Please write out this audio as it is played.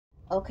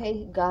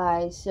Okay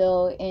guys,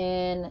 so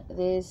in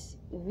this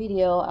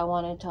video I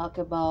want to talk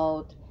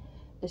about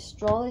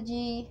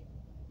astrology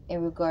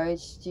in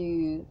regards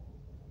to,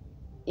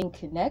 in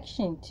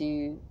connection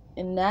to,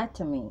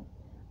 anatomy.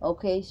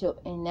 Okay, so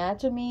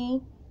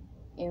anatomy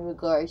in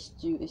regards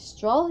to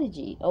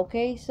astrology.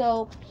 Okay,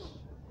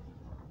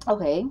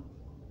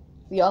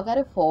 we all got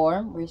a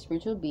form. We're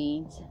spiritual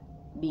beings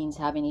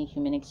having a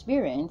human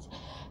experience,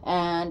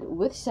 and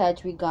with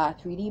such we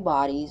got 3D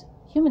bodies,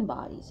 human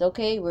bodies.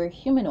 Okay, we're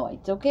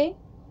humanoids. Okay,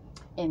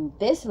 in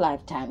this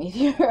lifetime, if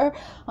you're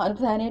on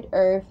planet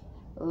Earth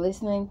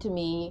listening to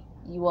me,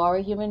 you are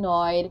a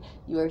humanoid,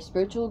 you are a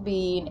spiritual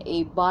being,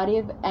 a body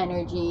of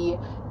energy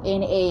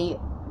in a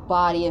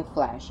body of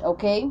flesh.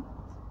 Okay,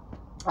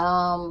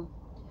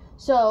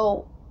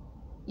 so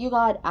you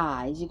got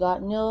eyes, you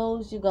got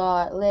nose, you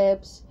got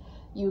lips,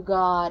 you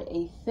got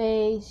a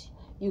face,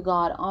 you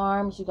got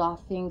arms, you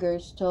got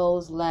fingers,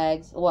 toes,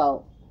 legs.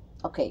 Well,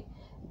 okay,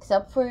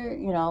 except for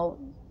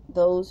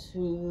those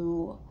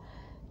who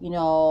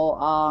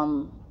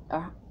are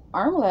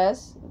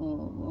armless,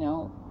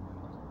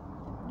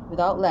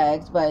 without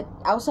legs. But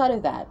outside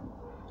of that,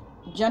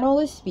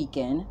 generally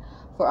speaking,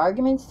 for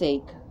argument's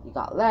sake, you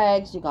got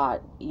legs, you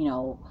got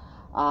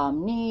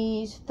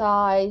knees,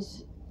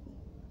 thighs,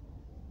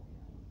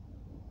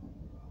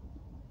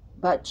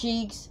 butt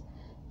cheeks,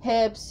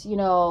 hips, you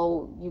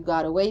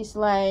got a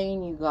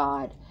waistline, you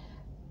got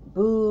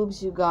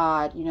boobs, you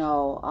got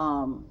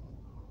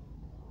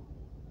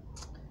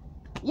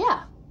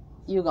yeah,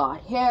 you got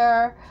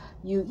hair,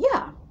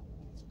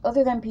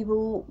 other than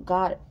people who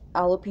got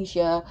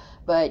alopecia.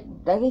 But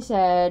like I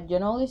said,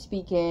 generally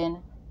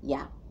speaking,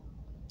 yeah.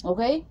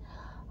 Okay,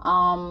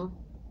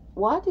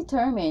 what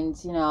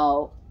determines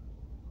the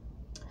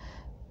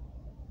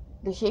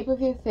shape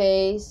of your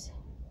face?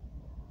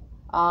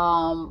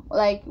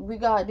 Like, we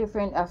got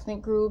different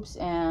ethnic groups,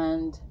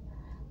 and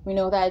we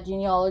know that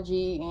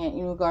genealogy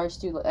in regards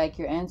to like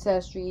your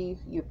ancestry,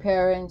 your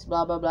parents,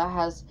 blah blah blah,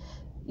 has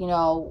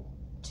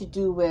to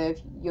do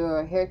with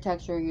your hair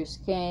texture, your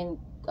skin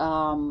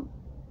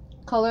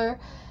color.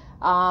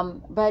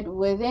 But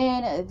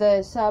within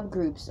the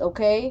subgroups,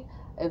 okay,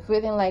 if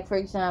within, like, for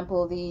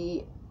example,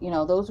 the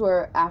those who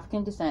are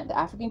African descent, the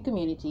African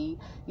community,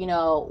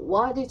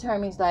 what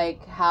determines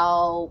like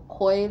how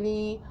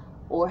coily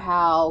or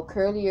how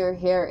curly your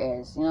hair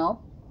is,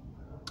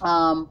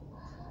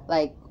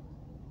 like,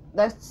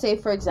 let's say,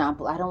 for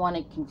example, I don't want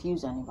to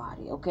confuse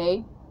anybody.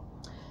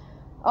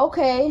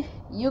 Okay,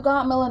 you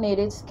got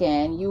melanated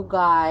skin, you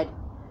got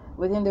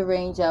within the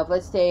range of,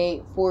 let's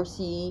say,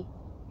 4C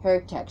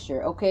hair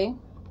texture. Okay,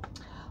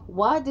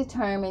 what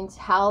determines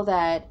how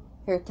that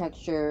hair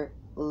texture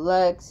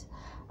looks?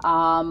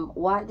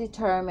 What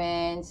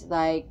determines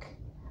like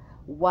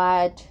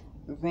what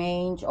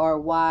range or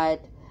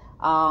what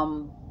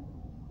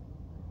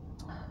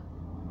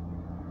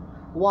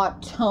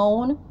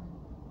tone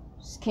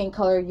skin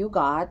color you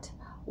got?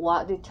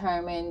 What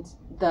determines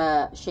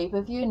the shape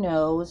of your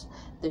nose,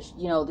 the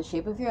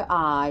shape of your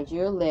eyes,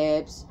 your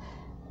lips,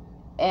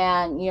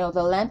 and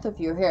the length of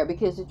your hair?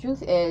 Because the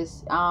truth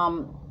is,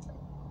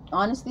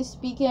 honestly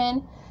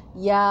speaking,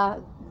 yeah,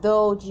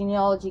 though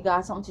genealogy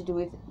got something to do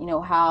with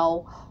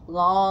how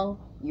long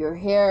your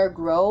hair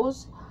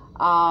grows,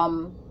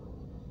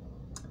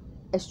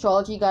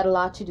 astrology got a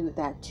lot to do with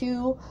that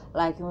too,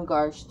 like in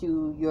regards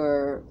to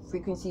your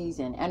frequencies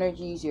and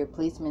energies, your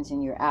placements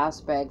and your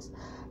aspects.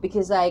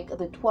 Because like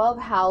the 12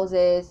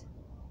 houses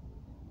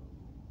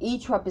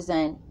each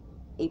represent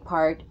a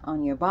part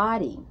on your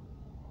body,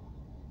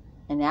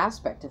 an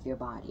aspect of your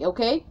body.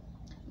 Okay,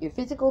 your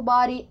physical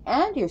body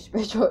and your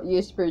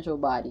spiritual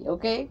body.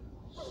 Okay,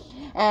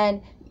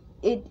 and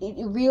it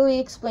really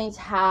explains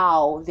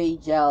how they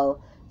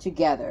gel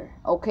together.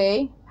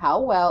 Okay,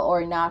 how well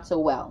or not so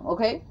well.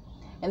 Okay,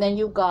 and then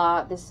you've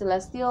got the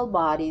celestial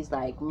bodies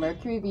like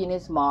Mercury,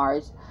 Venus,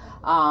 Mars,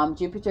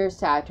 Jupiter,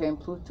 Saturn,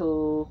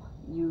 Pluto,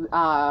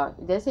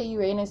 let's say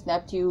Uranus,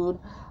 Neptune,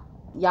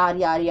 yada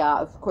yada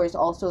yada. Of course,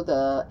 also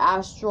the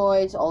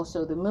asteroids,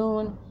 also the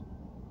moon.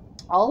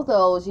 All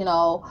those,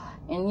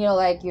 and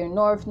like your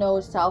North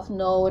Node, South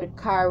Node,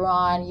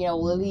 Chiron,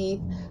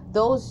 Lilith.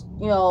 Those,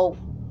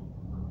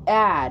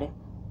 add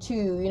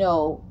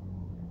to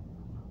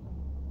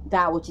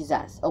that which is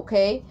us.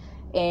 Okay,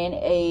 in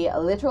a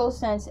literal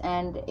sense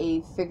and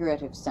a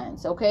figurative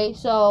sense. Okay,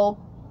 so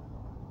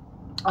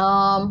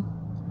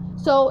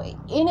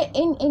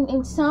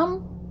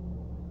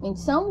in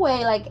some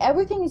way, like,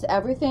 everything is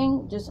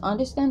everything. Just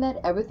understand that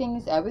everything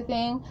is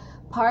everything.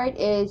 Part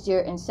is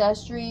your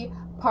ancestry,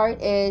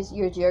 part is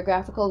your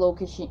geographical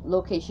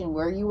location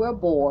where you were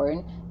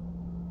born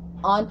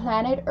on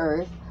planet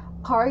Earth,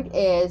 part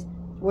is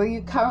where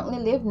you currently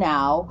live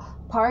now,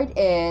 part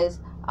is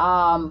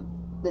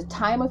the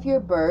time of your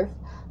birth,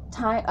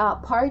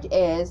 part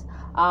is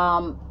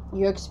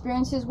your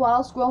experiences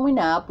whilst growing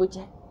up, which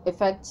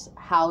affects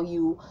how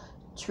you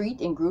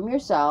treat and groom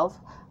yourself,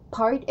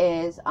 part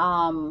is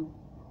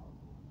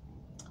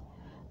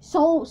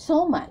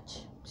so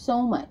much.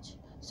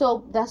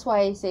 So that's why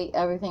I say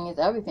everything is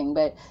everything.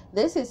 But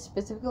this is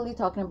specifically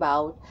talking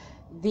about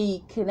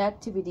the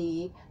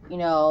connectivity,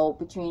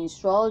 between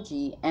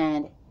astrology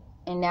and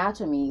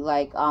anatomy,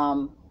 like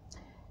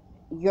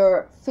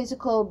your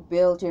physical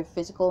build, your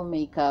physical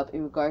makeup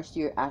in regards to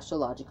your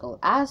astrological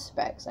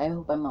aspects. I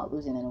hope I'm not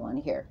losing anyone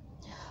here.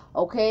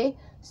 Okay,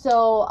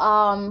 so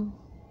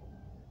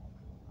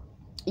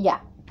yeah.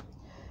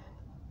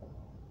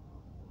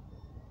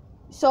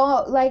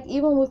 So like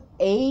even with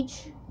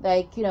age,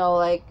 like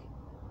like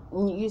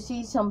you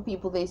see some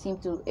people, they seem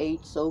to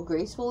age so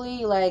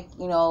gracefully, like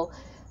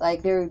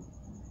like they're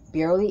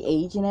barely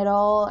aging at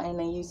all, and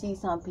then you see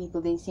some people,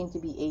 they seem to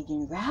be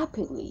aging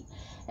rapidly,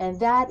 and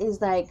that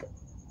is like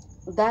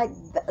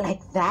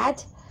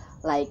that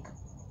like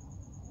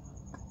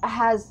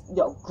has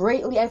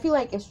greatly, I feel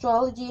like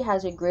astrology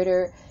has a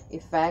greater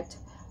effect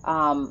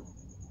on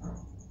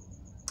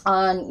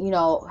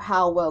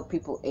how well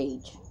people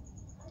age.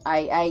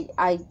 I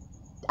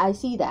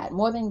see that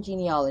more than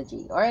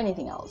genealogy or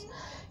anything else,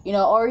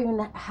 or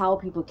even how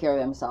people carry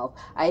themselves.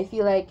 I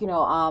feel like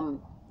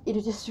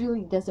it just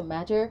really doesn't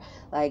matter.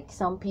 Like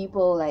some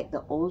people, like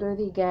the older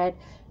they get,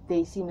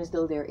 they seem as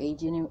though they're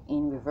aging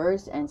in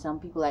reverse, and some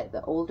people, like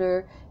the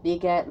older they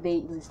get,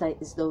 it's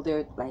like as though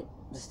they're like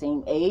the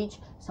same age.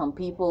 Some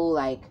people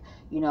like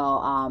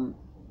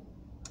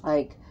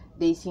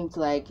they seem to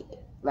like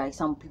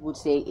some people would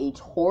say age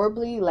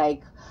horribly,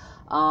 like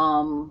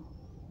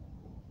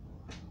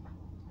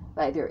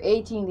they're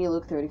 18, they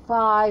look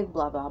 35,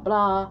 blah blah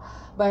blah.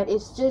 But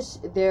it's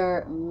just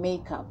their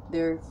makeup,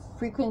 their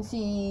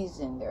frequencies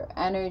and their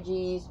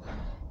energies,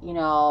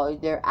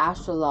 their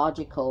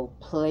astrological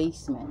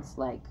placements.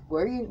 Like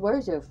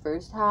where's your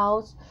first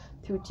house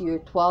through to your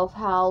 12th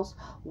house?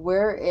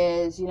 Where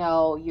is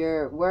your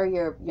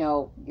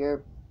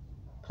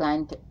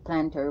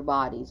plantar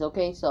bodies?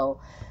 Okay, so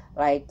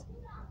like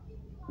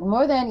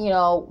more than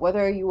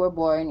whether you were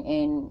born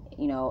in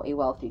a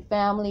wealthy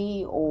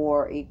family,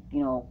 or a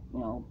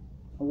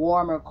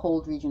warm or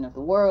cold region of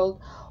the world,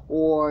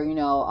 or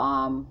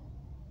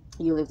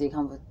you lived a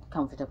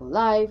comfortable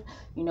life,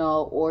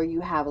 or you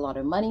have a lot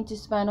of money to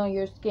spend on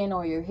your skin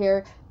or your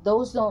hair.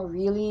 Those don't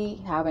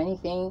really have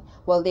anything.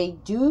 Well, they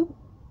do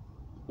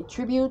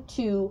attribute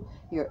to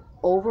your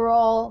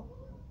overall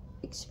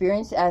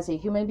experience as a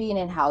human being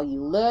and how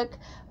you look,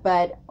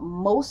 but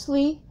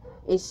mostly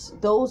it's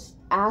those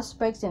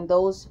aspects and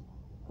those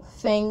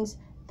things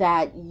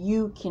that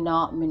you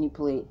cannot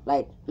manipulate,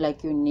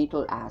 like your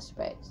natal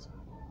aspects.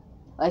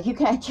 Like you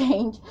can't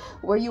change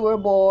where you were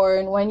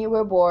born, when you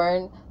were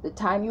born, the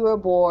time you were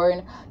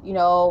born, you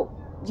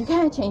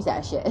can't change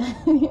that shit.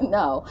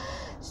 No.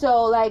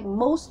 So like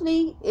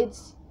mostly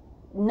it's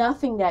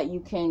nothing that you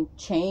can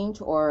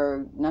change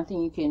or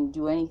nothing you can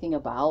do anything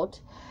about,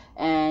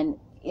 and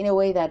in a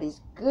way that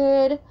is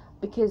good,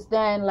 because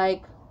then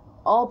like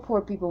all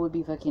poor people would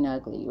be fucking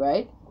ugly,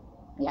 right?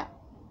 Yeah.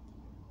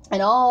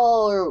 And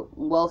all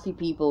wealthy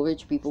people,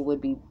 rich people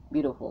would be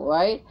beautiful,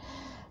 right?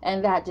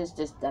 And that just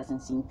doesn't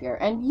seem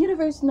fair, and the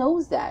universe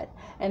knows that.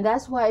 And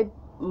that's why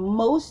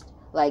most,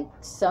 like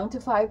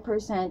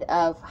 75%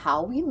 of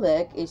how we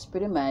look is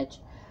pretty much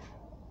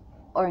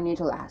our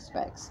natal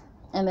aspects,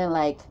 and then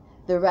like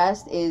the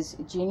rest is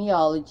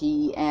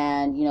genealogy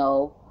and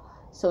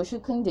social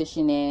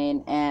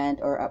conditioning and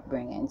or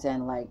upbringings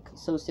and like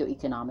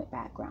socioeconomic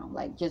background,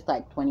 like just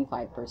like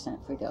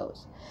 25% for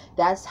those.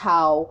 That's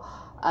how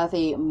of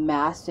a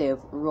massive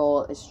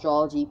role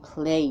astrology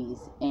plays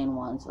in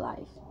one's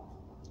life.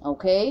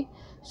 Okay,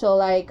 so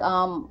like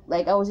I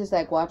was just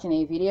like watching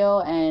a video,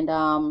 and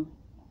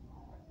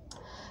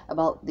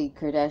about the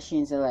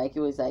Kardashians, and like it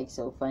was like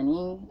so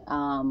funny,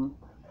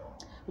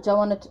 which I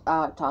want to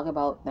talk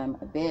about them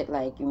a bit,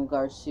 like in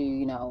regards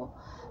to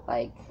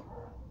like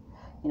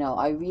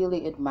I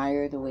really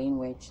admire the way in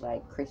which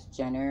like Kris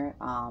Jenner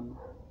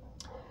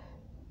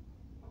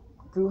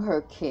grew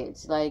her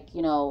kids. Like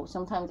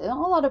sometimes, and a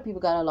lot of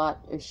people got a lot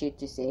of shit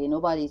to say,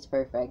 nobody's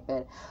perfect,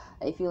 but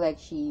I feel like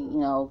she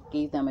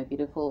gave them a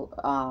beautiful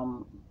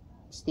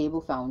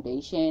stable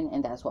foundation,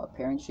 and that's what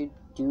parents should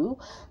do.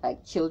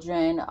 Like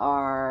children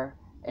are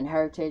an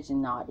heritage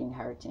and not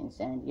inheritance,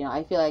 and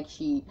I feel like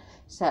she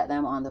set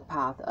them on the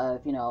path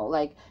of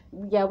like,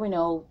 yeah, we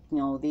know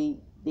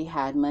they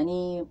had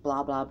money,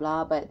 blah blah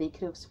blah, but they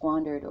could have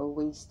squandered or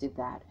wasted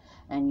that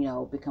and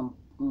become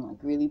like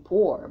really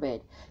poor.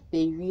 But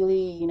they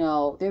really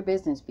they're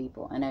business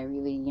people, and I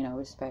really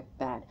respect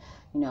that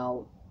in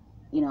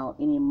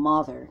a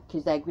mother,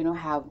 because like we don't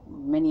have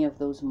many of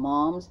those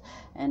moms.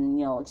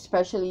 And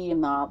especially,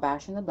 I'm not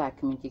bashing the black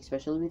community,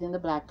 especially within the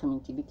black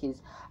community,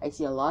 because I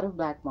see a lot of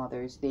black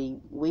mothers, they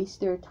waste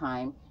their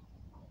time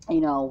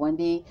when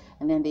they,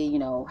 and then they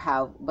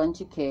have a bunch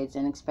of kids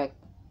and expect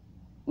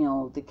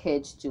the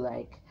kids to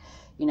like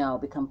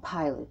become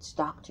pilots,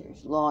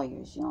 doctors,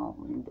 lawyers,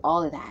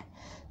 all of that,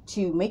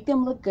 to make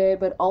them look good,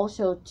 but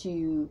also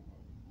to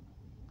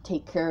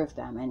take care of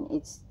them. And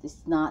it's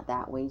not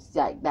that way. It's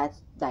like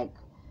that's like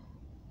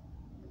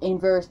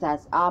inverse,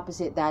 that's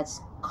opposite, that's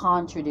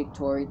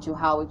contradictory to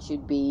how it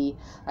should be.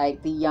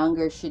 Like the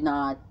younger should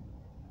not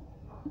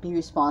be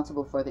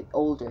responsible for the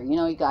older. You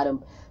know, you got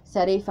to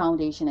set a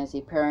foundation as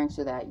a parent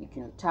so that you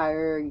can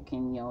retire, you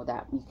can, you know,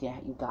 that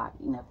you got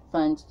enough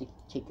funds to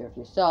take care of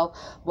yourself,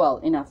 well,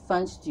 enough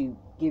funds to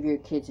give your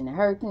kids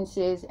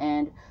inheritances,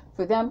 and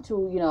for them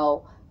to, you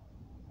know,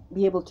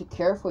 be able to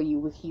care for you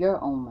with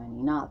your own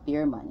money, not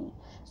their money.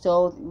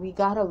 So we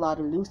got a lot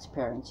of loose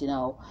parents, you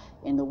know,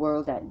 in the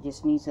world that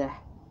just needs a,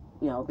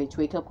 you know, big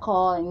wake up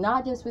call, and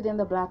not just within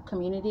the black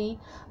community.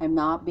 I'm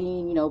not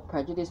being, you know,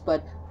 prejudiced,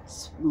 but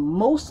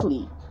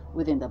mostly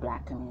within the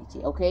black community,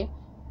 okay?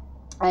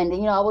 And,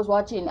 you know, I was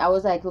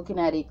like looking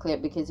at a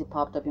clip because it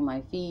popped up in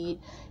my feed,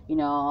 you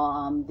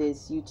know,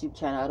 this YouTube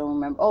channel, I don't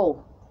remember,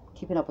 oh,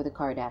 Keeping Up with the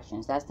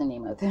Kardashians, that's the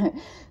name of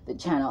the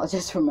channel, I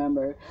just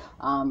remember.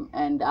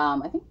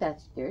 I think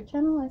that's their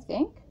channel, I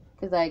think,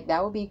 because like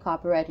that would be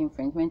copyright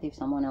infringement if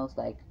someone else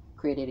like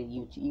created a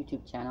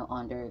YouTube channel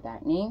under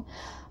that name.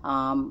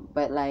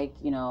 But like,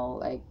 you know,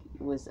 like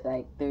it was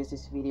like, there's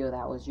this video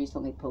that was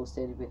recently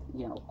posted with,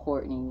 you know,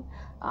 Courtney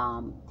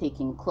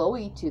taking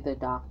Chloe to the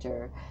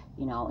doctor,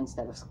 you know,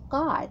 instead of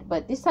Scott.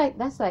 But this, like,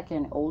 that's like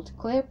an old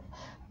clip,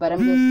 but I'm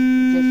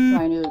just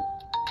trying to,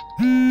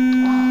 oh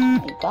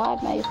my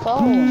god, my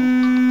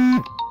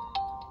phone.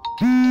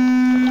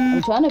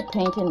 I'm trying to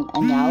paint an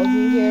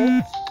analogy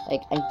here.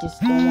 Like, I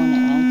just don't want to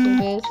answer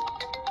this.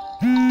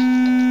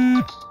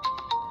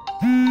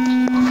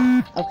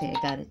 Okay, I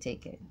gotta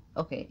take it.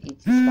 Okay,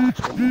 it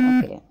stopped.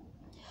 Okay.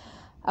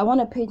 I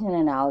want to paint an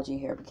analogy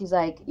here because,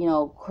 like, you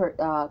know,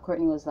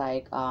 Courtney was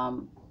like,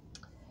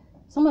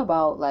 something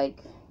about,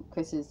 like,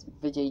 Chris's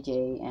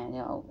vajayjay and,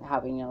 you know,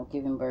 having, you know,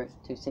 giving birth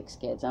to 6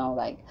 kids. And I'm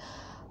like,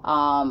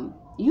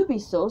 you'd be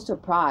so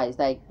surprised.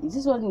 Like,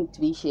 this wasn't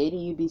to be shady.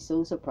 You'd be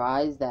so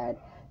surprised that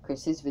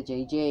Chris's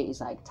vajayjay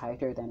is like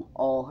tighter than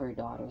all her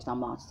daughters.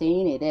 I'm not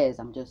saying it is.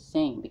 I'm just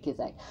saying because,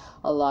 like,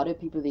 a lot of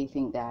people, they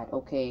think that,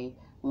 okay,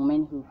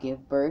 women who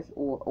give birth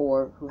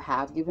or who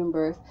have given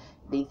birth,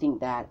 they think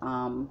that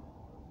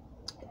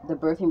the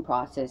birthing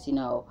process, you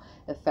know,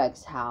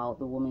 affects how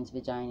the woman's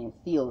vagina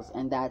feels,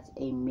 and that's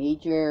a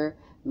major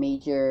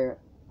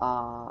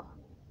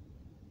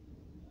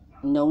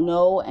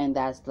no, and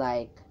that's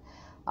like,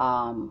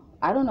 I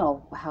don't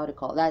know how to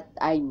call that.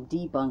 I'm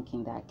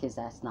debunking that because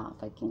that's not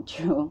fucking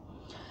true.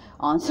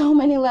 On so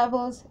many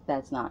levels,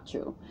 that's not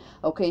true.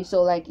 Okay,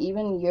 so like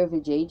even your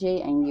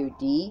vajayjay and your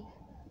D,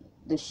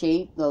 the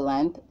shape, the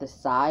length, the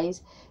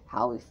size,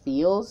 how it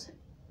feels,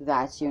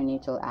 that's your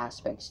natal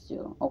aspects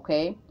too.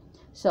 Okay,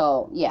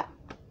 so yeah.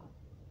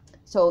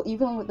 So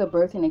even with the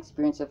birthing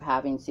experience of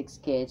having 6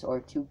 kids or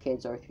 2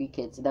 kids or 3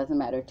 kids, it doesn't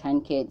matter,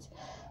 10 kids,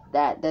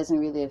 that doesn't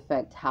really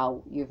affect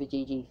how your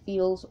vajayjay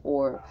feels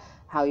or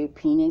how your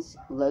penis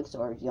looks,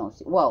 or, you know,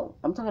 well,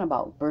 I'm talking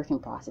about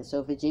birthing process,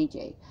 so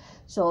vajayjay.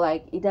 So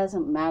like, it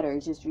doesn't matter,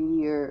 it's just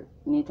really your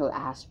natal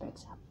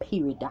aspects,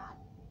 period.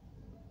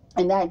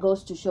 And that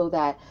goes to show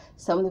that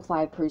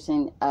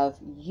 75% of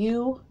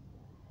you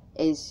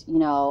is, you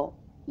know,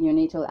 your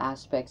natal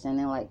aspects, and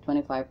then like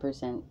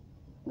 25%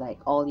 like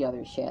all the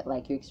other shit,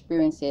 like your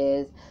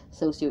experiences,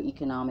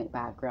 socioeconomic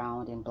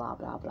background, and blah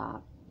blah blah.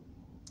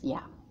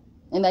 Yeah.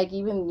 And like,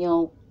 even, you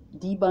know, I'm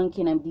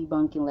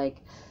debunking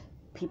like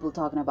people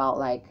talking about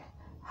like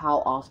how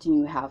often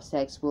you have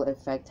sex will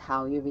affect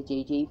how your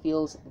vajayjay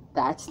feels.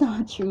 That's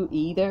not true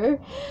either.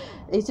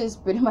 It's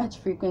just pretty much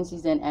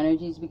frequencies and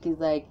energies, because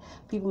like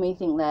people may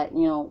think that,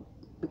 you know,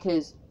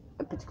 because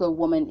a particular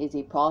woman is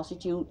a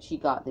prostitute, she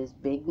got this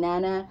big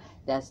nana.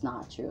 That's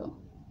not true.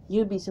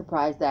 You'd be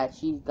surprised that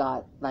she's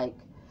got, like,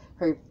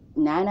 her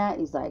nana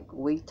is like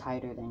way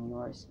tighter than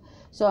yours.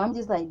 So I'm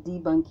just like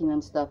debunking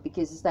them stuff,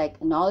 because it's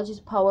like knowledge is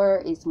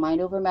power, it's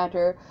mind over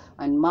matter,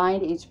 and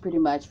mind is pretty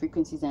much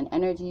frequencies and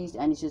energies,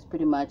 and it's just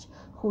pretty much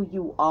who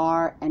you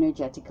are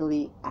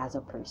energetically as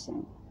a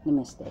person.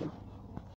 Namaste.